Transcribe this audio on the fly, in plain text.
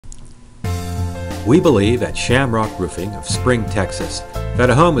We believe at Shamrock Roofing of Spring, Texas, that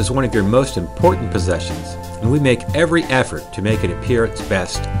a home is one of your most important possessions, and we make every effort to make it appear its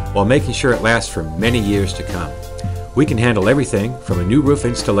best while making sure it lasts for many years to come. We can handle everything from a new roof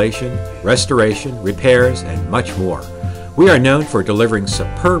installation, restoration, repairs, and much more. We are known for delivering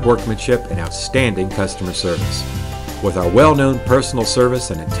superb workmanship and outstanding customer service. With our well-known personal service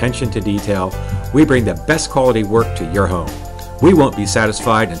and attention to detail, we bring the best quality work to your home. We won't be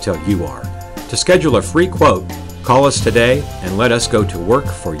satisfied until you are. To schedule a free quote, call us today and let us go to work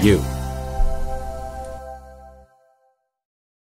for you.